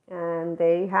 and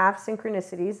they have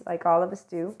synchronicities like all of us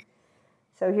do.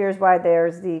 So here's why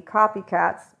there's the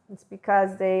copycats. It's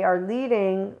because they are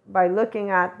leading by looking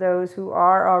at those who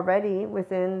are already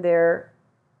within their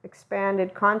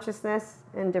expanded consciousness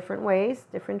in different ways,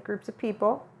 different groups of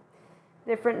people,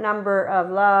 different number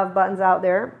of love buttons out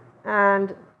there,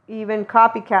 and even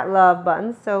copycat love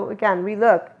buttons. So again, we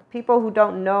look. People who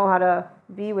don't know how to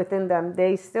be within them,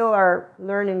 they still are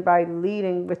learning by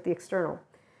leading with the external.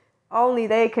 Only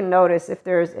they can notice if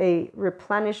there's a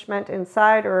replenishment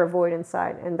inside or a void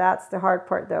inside. And that's the hard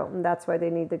part though. And that's why they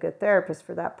need the good therapist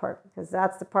for that part. Because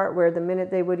that's the part where the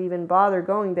minute they would even bother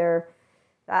going there,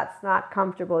 that's not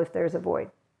comfortable if there's a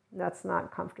void. That's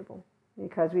not comfortable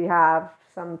because we have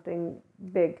something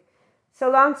big. So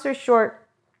long story short,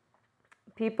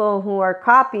 people who are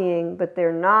copying, but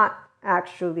they're not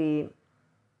actually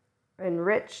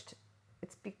enriched,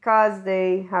 it's because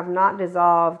they have not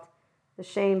dissolved the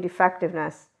shame,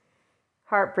 defectiveness,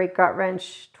 heartbreak, gut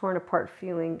wrench, torn apart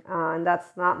feeling. And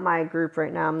that's not my group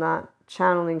right now. I'm not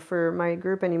channeling for my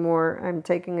group anymore. I'm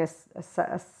taking a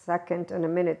second and a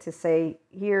minute to say,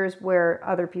 here's where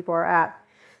other people are at.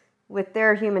 With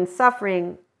their human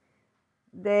suffering,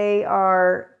 they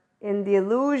are in the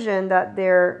illusion that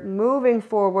they're moving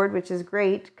forward, which is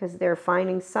great because they're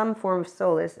finding some form of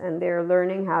solace and they're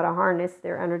learning how to harness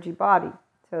their energy body.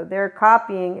 So their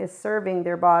copying is serving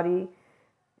their body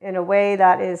in a way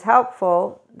that is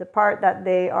helpful. The part that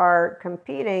they are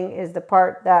competing is the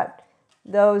part that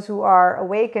those who are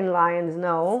awakened lions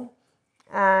know.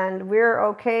 And we're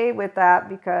okay with that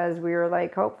because we're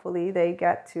like, hopefully they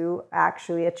get to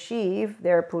actually achieve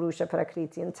their Purusha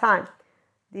Prakriti in time.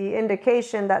 The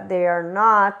indication that they are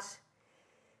not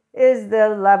is the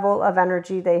level of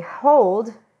energy they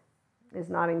hold is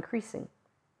not increasing.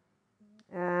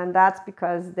 And that's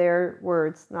because their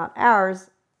words, not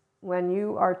ours. When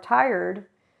you are tired,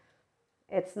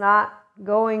 it's not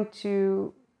going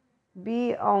to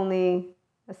be only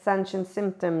ascension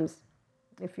symptoms.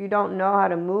 If you don't know how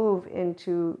to move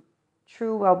into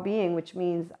true well-being, which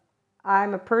means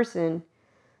I'm a person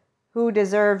who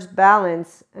deserves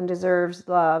balance and deserves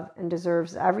love and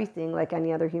deserves everything like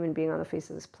any other human being on the face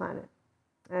of this planet.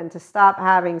 And to stop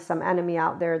having some enemy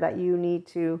out there that you need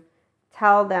to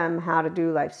tell them how to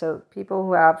do life. So people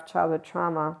who have childhood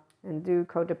trauma and do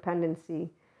codependency,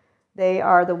 they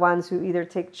are the ones who either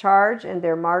take charge and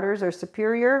they're martyrs or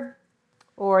superior,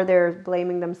 or they're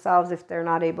blaming themselves if they're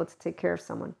not able to take care of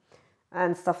someone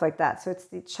and stuff like that. So it's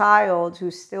the child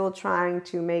who's still trying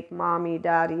to make mommy,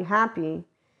 daddy happy,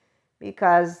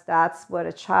 because that's what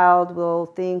a child will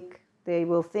think. They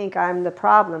will think, I'm the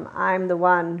problem. I'm the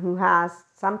one who has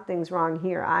something's wrong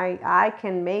here. I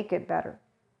can make it better.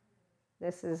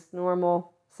 This is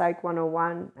normal Psych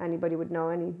 101. Anybody would know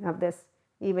any of this,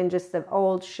 even just the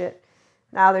old shit.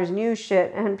 Now there's new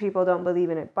shit and people don't believe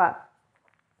in it. But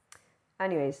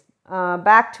anyways,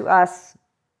 back to us.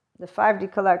 The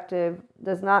 5D collective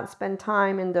does not spend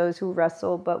time in those who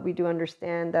wrestle, but we do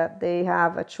understand that they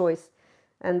have a choice,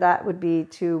 and that would be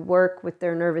to work with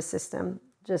their nervous system.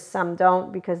 Just some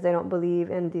don't because they don't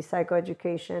believe in the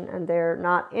psychoeducation, and they're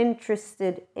not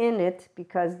interested in it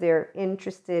because they're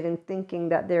interested in thinking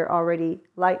that they're already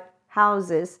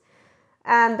lighthouses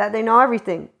and that they know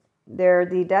everything. They're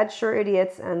the dead sure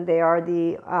idiots, and they are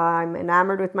the I'm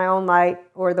enamored with my own light,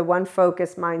 or the one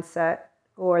focus mindset,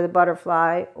 or the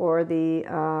butterfly, or the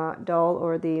doll,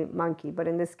 or the monkey. But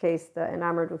in this case, the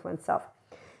enamored with oneself.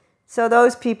 So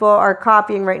those people are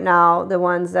copying right now the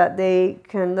ones that they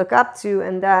can look up to.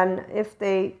 And then if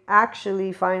they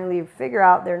actually finally figure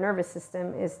out their nervous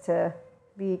system is to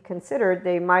be considered,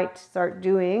 they might start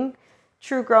doing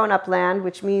true grown-up land,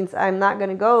 which means I'm not going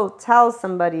to go tell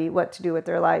somebody what to do with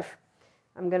their life.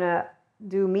 I'm going to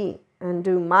do me and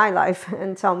do my life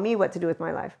and tell me what to do with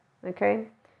my life. Okay?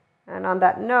 And on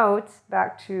that note,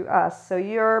 back to us. So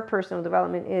your personal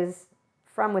development is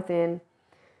from within,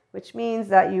 which means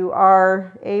that you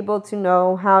are able to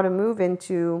know how to move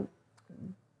into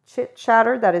chit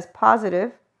chatter that is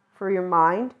positive for your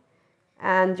mind.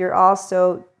 And you're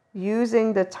also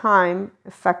using the time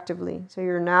effectively. So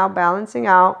you're now balancing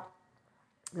out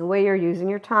the way you're using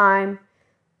your time,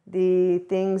 the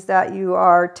things that you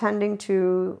are tending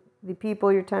to, the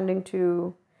people you're tending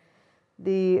to,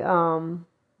 the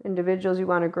individuals you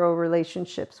want to grow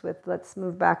relationships with. Let's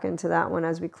move back into that one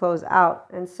as we close out.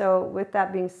 And so with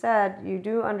that being said, you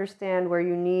do understand where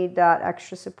you need that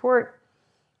extra support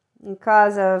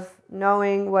because of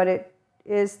knowing what it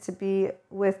is to be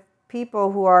with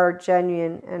people who are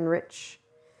genuine and rich.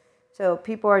 So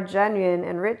people are genuine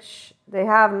and rich. They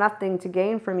have nothing to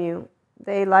gain from you.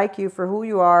 They like you for who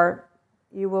you are.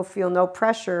 You will feel no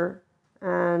pressure.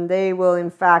 And they will,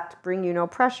 in fact, bring you no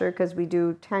pressure because we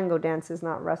do tango dances,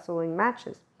 not wrestling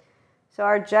matches. So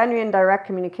our genuine direct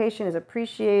communication is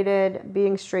appreciated.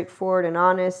 Being straightforward and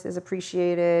honest is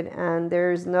appreciated. And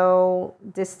there's no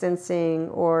distancing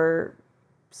or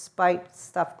spite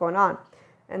stuff going on.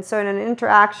 And so in an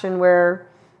interaction where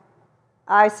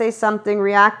I say something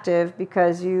reactive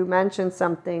because you mentioned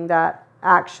something that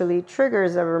actually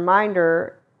triggers a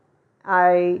reminder,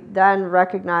 I then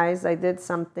recognize I did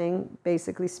something,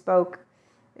 basically spoke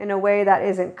in a way that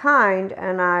isn't kind,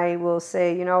 and I will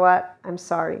say, you know what, I'm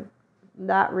sorry.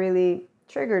 That really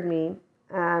triggered me,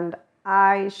 and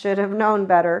I should have known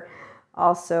better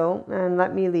also, and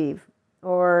let me leave.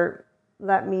 Or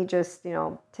let me just,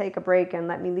 take a break and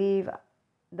let me leave.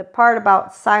 The part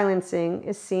about silencing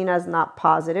is seen as not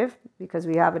positive because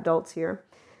we have adults here.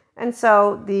 And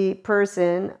so the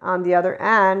person on the other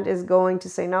end is going to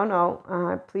say,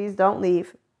 no, please don't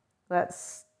leave.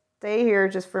 Let's stay here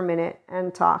just for a minute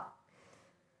and talk.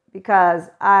 Because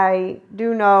I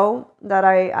do know that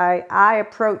I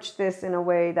approach this in a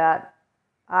way that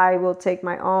I will take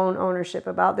my own ownership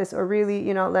about this. Or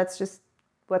really, let's just,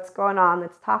 what's going on?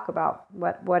 Let's talk about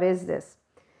what is this?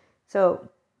 So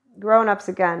grown-ups,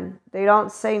 again, they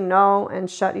don't say no and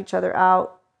shut each other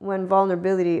out when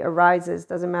vulnerability arises.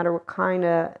 Doesn't matter what kind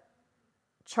of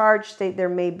charge state there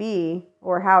may be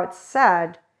or how it's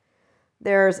said.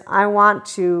 I want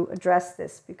to address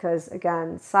this because,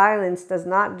 again, silence does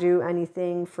not do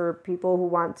anything for people who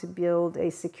want to build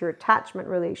a secure attachment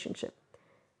relationship.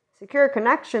 Secure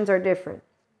connections are different.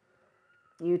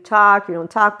 You talk, you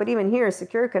don't talk, but even here,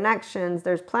 secure connections,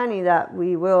 there's plenty that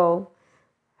we will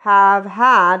have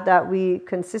had that we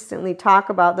consistently talk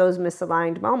about those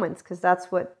misaligned moments, because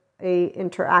that's what a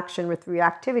interaction with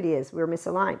reactivity is. We're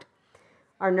misaligned.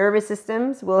 Our nervous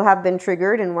systems will have been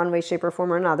triggered in one way, shape, or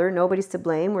form or another. Nobody's to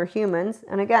blame. We're humans.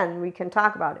 And again, we can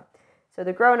talk about it. So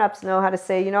the grown-ups know how to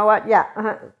say, you know what?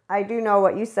 Yeah, I do know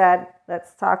what you said.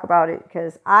 Let's talk about it,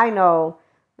 because I know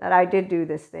that I did do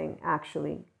this thing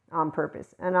actually on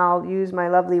purpose. And I'll use my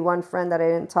lovely one friend that I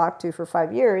didn't talk to for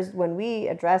 5 years. When we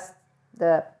addressed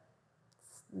the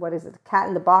cat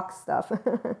in the box stuff,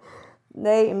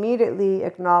 they immediately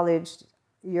acknowledged,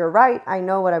 you're right, I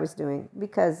know what I was doing.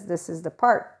 Because this is the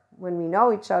part, when we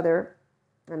know each other,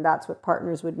 and that's what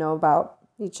partners would know about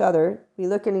each other, we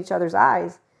look in each other's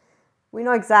eyes, we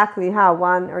know exactly how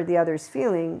one or the other is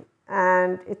feeling.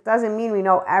 And it doesn't mean we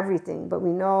know everything, but we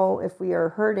know if we are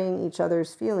hurting each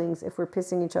other's feelings, if we're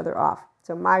pissing each other off.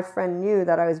 So my friend knew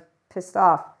that I was pissed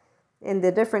off in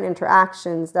the different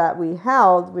interactions that we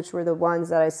held, which were the ones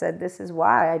that I said, this is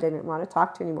why I didn't want to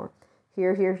talk to anymore.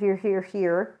 Here, your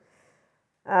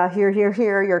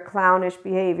clownish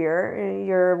behavior,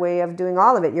 your way of doing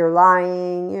all of it. You're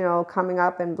lying, coming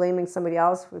up and blaming somebody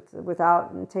else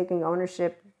without taking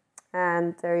ownership.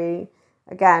 And they,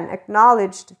 again,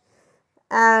 acknowledged.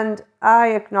 And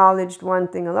I acknowledged one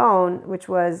thing alone, which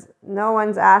was no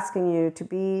one's asking you to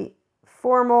be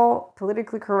formal,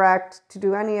 politically correct, to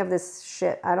do any of this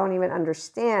shit. I don't even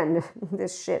understand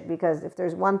this shit, because if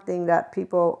there's one thing that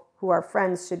people who are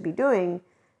friends should be doing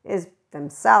is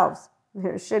themselves.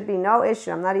 There should be no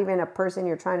issue. I'm not even a person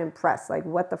you're trying to impress. Like,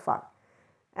 what the fuck?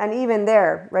 And even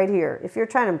there, right here, if you're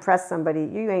trying to impress somebody,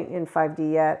 you ain't in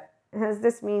 5D yet.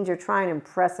 This means you're trying to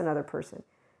impress another person.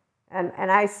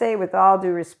 And I say with all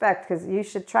due respect, because you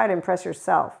should try to impress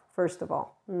yourself, first of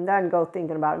all, and then go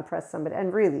thinking about impress somebody.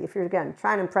 And really, if you're, again,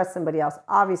 trying to impress somebody else,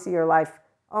 obviously your life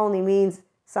only means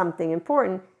something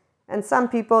important. And some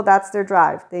people, that's their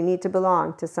drive. They need to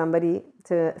belong to somebody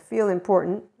to feel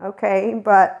important. Okay,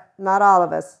 but not all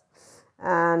of us.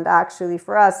 And actually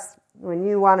for us, when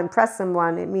you want to impress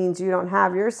someone, it means you don't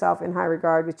have yourself in high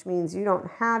regard, which means you don't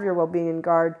have your well-being in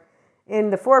guard in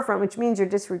the forefront, which means you're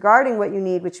disregarding what you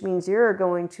need, which means you're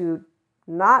going to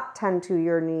not tend to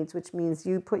your needs, which means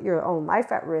you put your own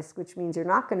life at risk, which means you're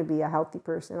not going to be a healthy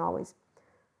person always,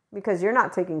 because you're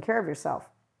not taking care of yourself.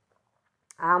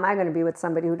 How am I going to be with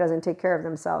somebody who doesn't take care of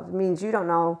themselves? It means you don't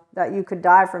know that you could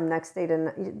die from next day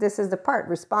to... This is the part.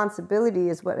 Responsibility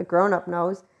is what a grown-up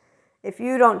knows. If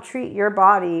you don't treat your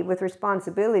body with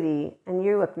responsibility and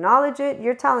you acknowledge it,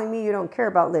 you're telling me you don't care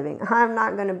about living. I'm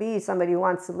not going to be somebody who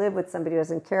wants to live with somebody who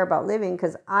doesn't care about living,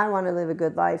 because I want to live a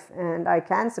good life and I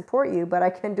can support you, but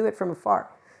I can do it from afar.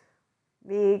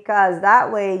 Because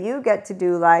that way you get to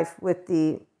do life with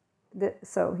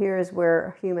so here's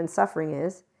where human suffering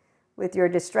is. With your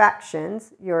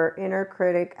distractions, your inner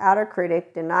critic, outer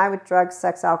critic, deny with drugs,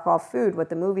 sex, alcohol, food, what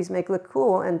the movies make look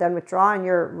cool, and then withdraw in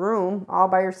your room all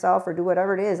by yourself or do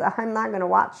whatever it is. I'm not going to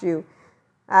watch you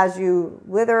as you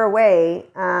wither away.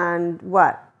 And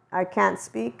what? I can't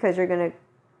speak, because you're going to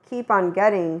keep on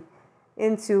getting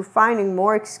into finding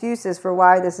more excuses for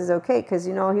why this is okay. Because,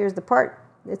 here's the part.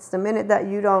 It's the minute that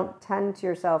you don't tend to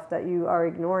yourself that you are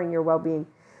ignoring your well-being,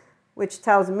 which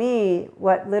tells me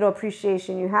what little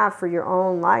appreciation you have for your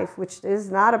own life, which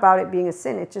is not about it being a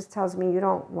sin. It just tells me you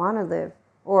don't want to live.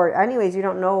 Or anyways, you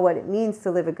don't know what it means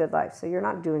to live a good life. So you're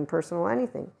not doing personal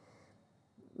anything.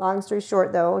 Long story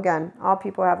short, though, again, all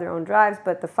people have their own drives,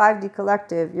 but the 5D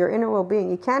collective, your inner well-being,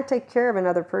 you can't take care of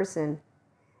another person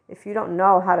if you don't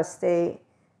know how to stay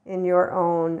in your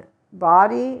own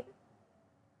body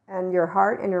and your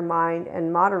heart and your mind,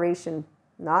 and moderation,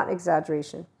 not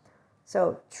exaggeration.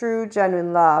 So true,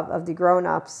 genuine love of the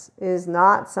grown-ups is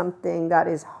not something that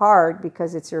is hard,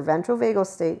 because it's your ventral vagal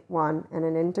state, one, and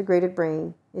an integrated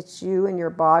brain. It's you and your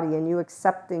body, and you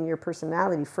accepting your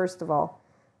personality, first of all.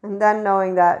 And then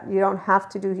knowing that you don't have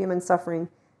to do human suffering,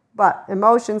 but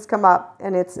emotions come up,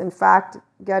 and it's in fact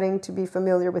getting to be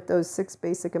familiar with those 6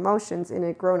 basic emotions in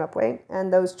a grown-up way.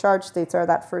 And those charge states are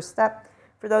that first step.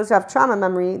 For those who have trauma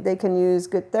memory, they can use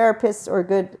good therapists or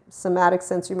good somatic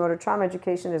sensory motor trauma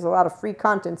education. There's a lot of free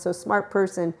content. So a smart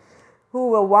person who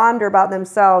will wander about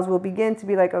themselves will begin to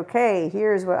be like, okay,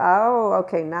 here's what,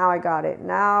 okay, now I got it.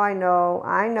 Now I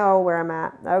know where I'm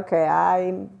at. Okay,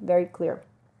 I'm very clear.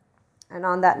 And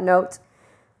on that note,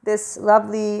 this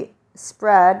lovely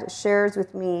spread shares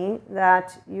with me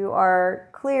that you are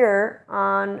clear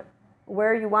on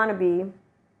where you want to be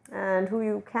and who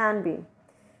you can be.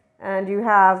 And you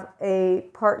have a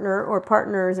partner or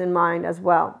partners in mind as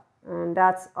well. And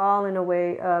that's all in a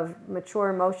way of mature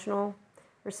emotional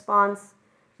response,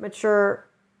 mature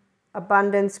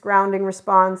abundance, grounding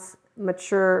response,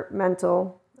 mature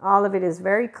mental. All of it is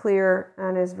very clear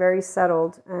and is very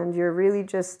settled. And you're really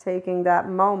just taking that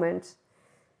moment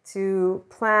to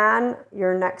plan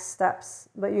your next steps.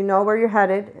 But you know where you're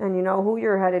headed and you know who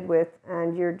you're headed with,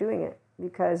 and you're doing it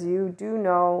because you do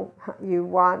know you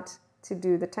want to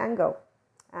do the tango.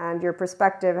 And your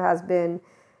perspective has been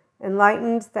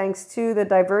enlightened thanks to the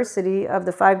diversity of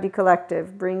the 5D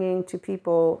collective, bringing to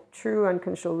people true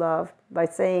unconditional love by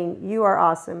saying you are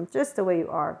awesome just the way you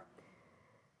are.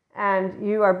 And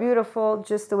you are beautiful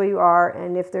just the way you are.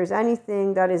 And if there's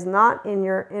anything that is not in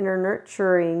your inner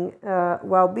nurturing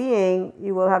well-being,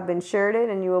 you will have been shared it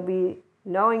and you will be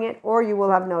knowing it, or you will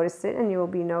have noticed it and you will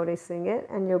be noticing it.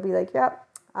 And you'll be like, yep,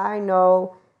 I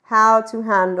know how to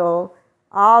handle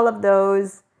all of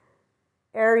those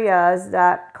areas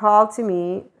that call to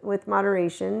me with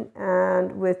moderation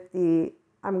and with the,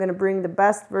 I'm going to bring the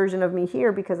best version of me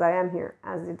here because I am here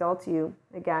as the adult you.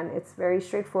 Again, it's very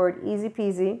straightforward, easy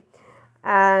peasy.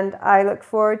 And I look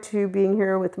forward to being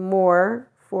here with more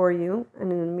for you.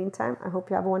 And in the meantime, I hope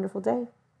you have a wonderful day.